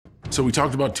So we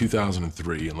talked about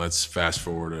 2003, and let's fast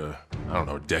forward I don't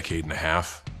know, a decade and a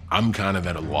half. I'm kind of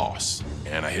at a loss,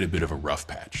 and I hit a bit of a rough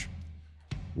patch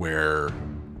where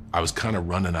I was kind of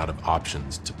running out of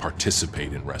options to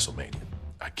participate in Wrestlemania.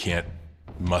 I can't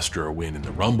muster a win in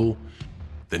the Rumble.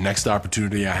 The next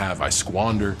opportunity I have, I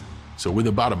squander. So with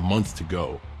about a month to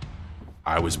go,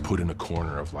 I was put in a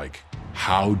corner of like,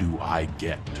 how do I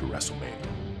get to Wrestlemania?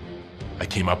 I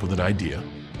came up with an idea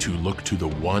to look to the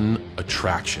one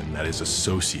attraction that is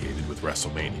associated with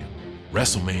Wrestlemania.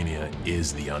 Wrestlemania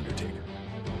is The Undertaker.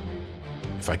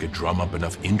 If I could drum up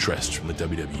enough interest from the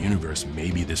WWE Universe,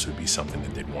 maybe this would be something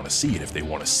that they'd want to see. And if they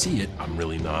want to see it, I'm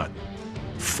really not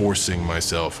forcing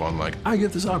myself on like, I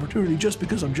get this opportunity just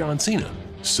because I'm John Cena.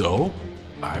 So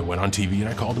I went on TV and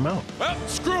I called him out. Well,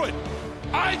 screw it.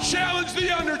 I challenge The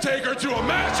Undertaker to a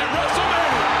match at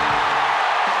WrestleMania.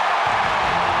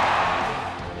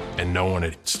 And no one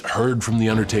had heard from The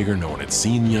Undertaker, no one had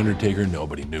seen The Undertaker,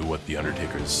 nobody knew what The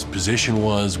Undertaker's position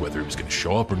was, whether he was gonna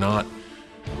show up or not.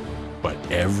 But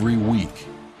every week,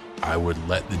 I would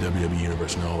let the WWE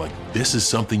Universe know, like, this is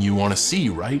something you wanna see,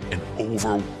 right? And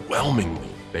overwhelmingly,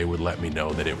 they would let me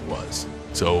know that it was.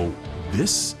 So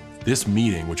this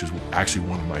meeting, which is actually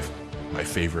one of my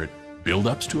favorite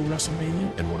build-ups to a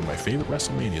WrestleMania, and one of my favorite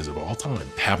WrestleManias of all time,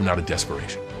 happened out of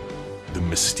desperation. The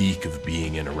mystique of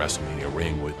being in a WrestleMania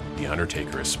ring with The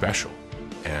Undertaker is special.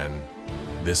 And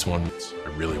this one, I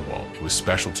really won't. It was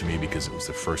special to me because it was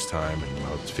the first time in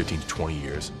about 15 to 20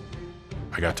 years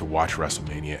I got to watch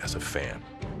WrestleMania as a fan.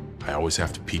 I always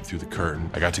have to peek through the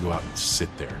curtain. I got to go out and sit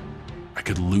there. I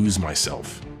could lose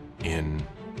myself in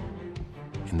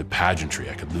the pageantry.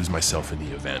 I could lose myself in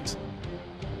the event.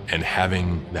 And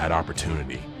having that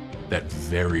opportunity, that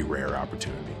very rare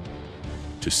opportunity,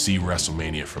 to see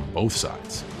WrestleMania from both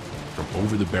sides, from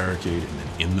over the barricade and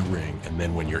then in the ring, and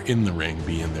then when you're in the ring,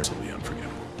 being there, absolutely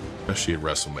unforgettable, especially at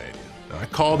WrestleMania. Now, I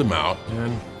called him out,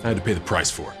 and I had to pay the price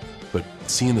for it. But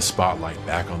seeing the spotlight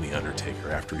back on The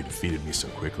Undertaker after he defeated me so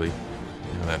quickly,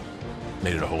 you know, that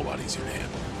made it a whole lot easier to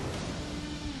handle.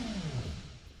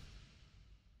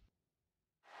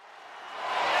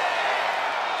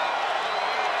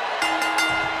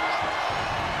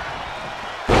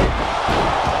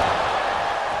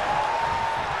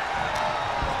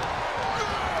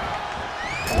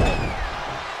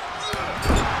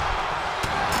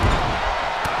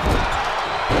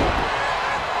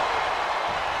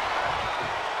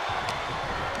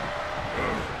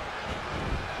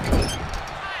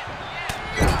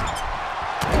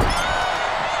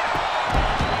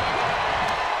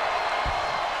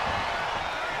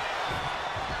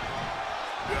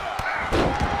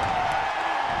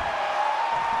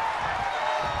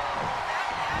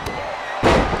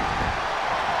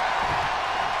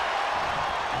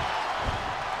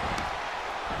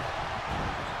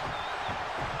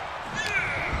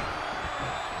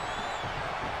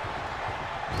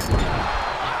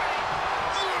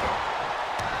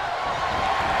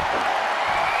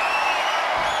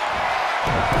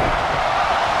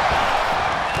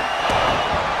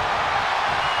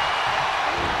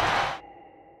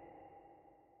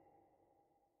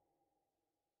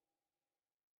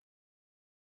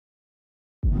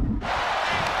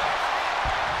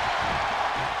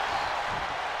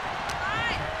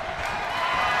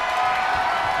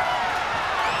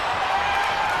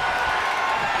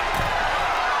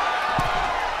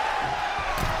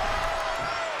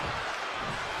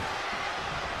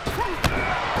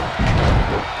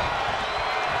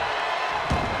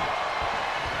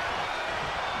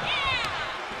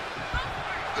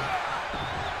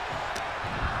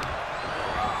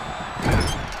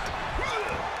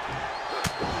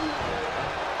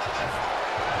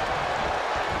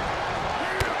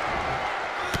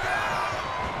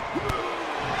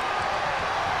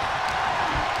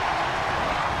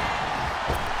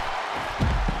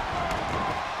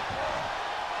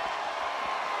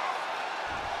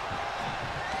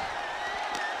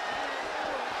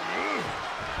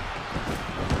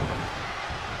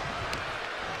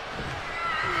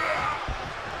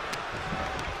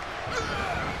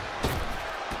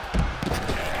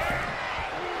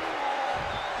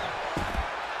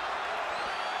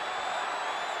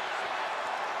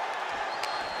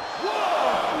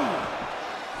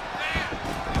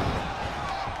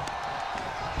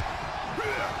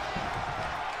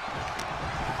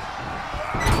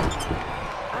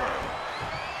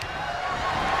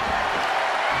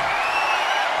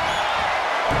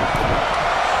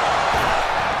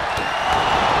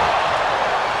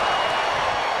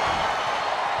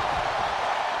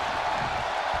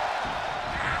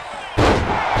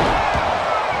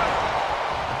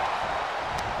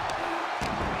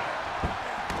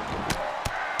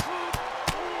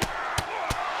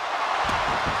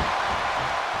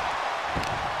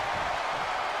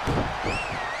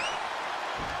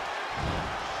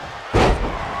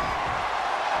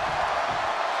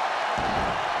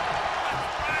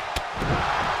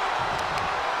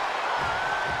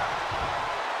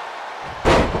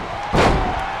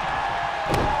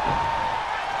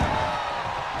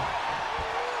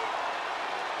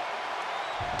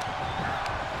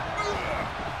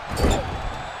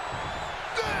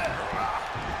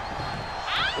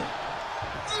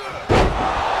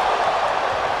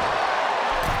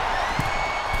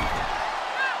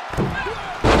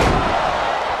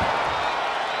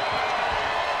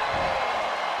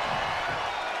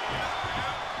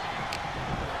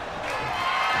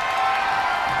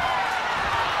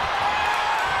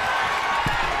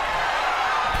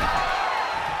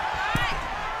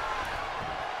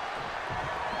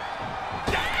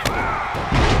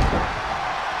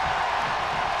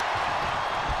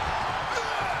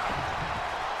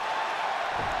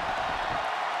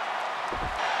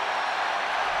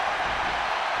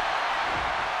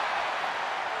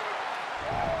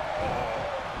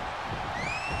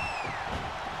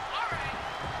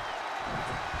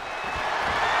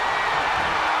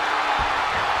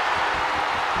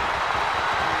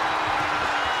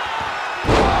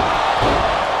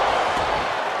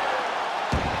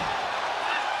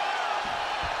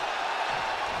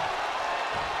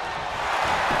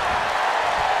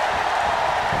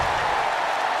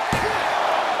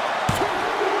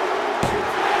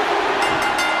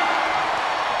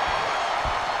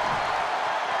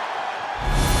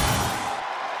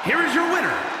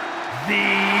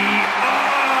 The